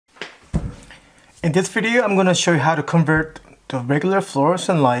In this video, I'm going to show you how to convert the regular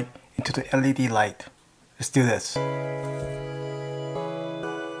fluorescent light into the LED light. Let's do this.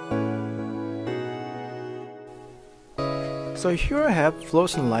 So here I have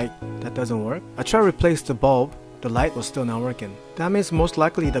fluorescent light that doesn't work. I try to replace the bulb, the light was still not working. That means most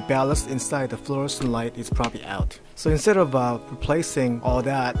likely the ballast inside the fluorescent light is probably out. So instead of replacing all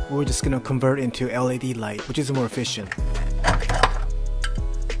that, we're just going to convert into LED light, which is more efficient.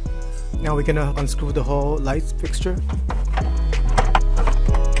 Now we're gonna unscrew the whole light fixture.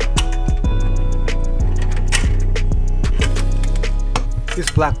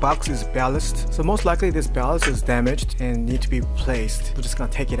 This black box is ballast, so most likely this ballast is damaged and need to be replaced. We're just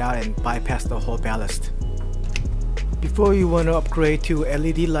gonna take it out and bypass the whole ballast. Before you want to upgrade to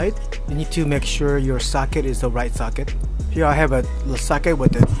LED light, you need to make sure your socket is the right socket. Here I have a socket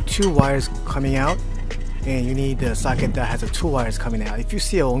with the 2 wires coming out, and you need a socket that has 2 wires coming out. If you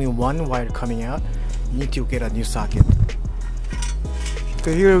see only 1 wire coming out, you need to get a new socket.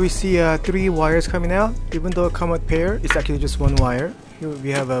 So here we see 3 wires coming out. Even though it comes with pair, it's actually just 1 wire. Here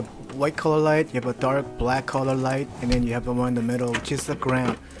we have a white color light, you have a dark black color light, and then you have the one in the middle, which is the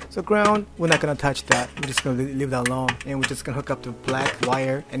ground. So ground, we're not gonna touch that. We're just gonna leave that alone, and we're just gonna hook up the black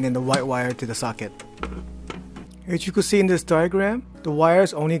wire and then the white wire to the socket. As you can see in this diagram, the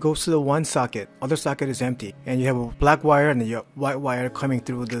wires only goes to the one socket, other socket is empty, and you have a black wire and a white wire coming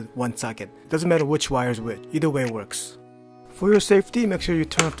through the one socket. Doesn't matter which wire is which, either way works. For your safety, make sure you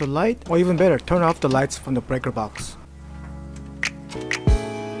turn off the light, or even better, turn off the lights from the breaker box.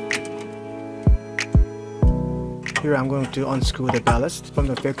 Here I'm going to unscrew the ballast from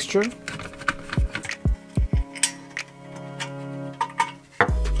the fixture.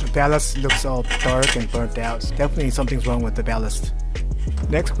 Ballast looks all dark and burnt out. Definitely something's wrong with the ballast.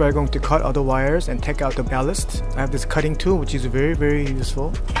 Next, we're going to cut all the wires and take out the ballast. I have this cutting tool, which is very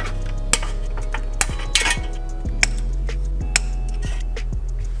useful.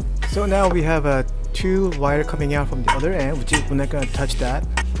 So now we have 2 wires coming out from the other end, which is, we're not going to touch that.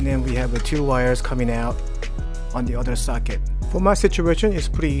 And then we have 2 wires coming out on the other socket. For my situation, it's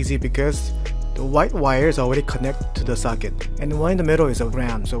pretty easy because the white wire is already connected to the socket, and the one in the middle is a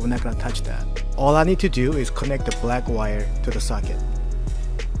ground, so we're not going to touch that. All I need to do is connect the black wire to the socket.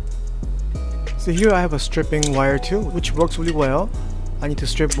 So here I have a stripping wire tool, which works really well. I need to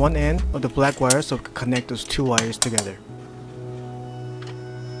strip one end of the black wire so I can connect those 2 wires together.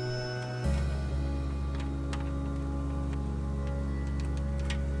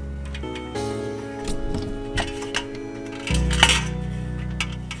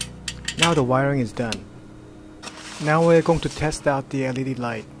 Now the wiring is done. Now we're going to test out the LED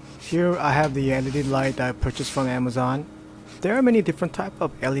light. Here I have the LED light that I purchased from Amazon. There are many different types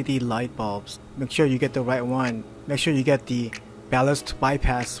of LED light bulbs. Make sure you get the right one. Make sure you get the ballast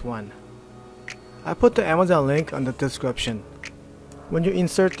bypass one. I put the Amazon link on the description. When you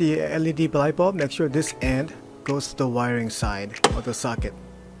insert the LED light bulb, make sure this end goes to the wiring side of the socket.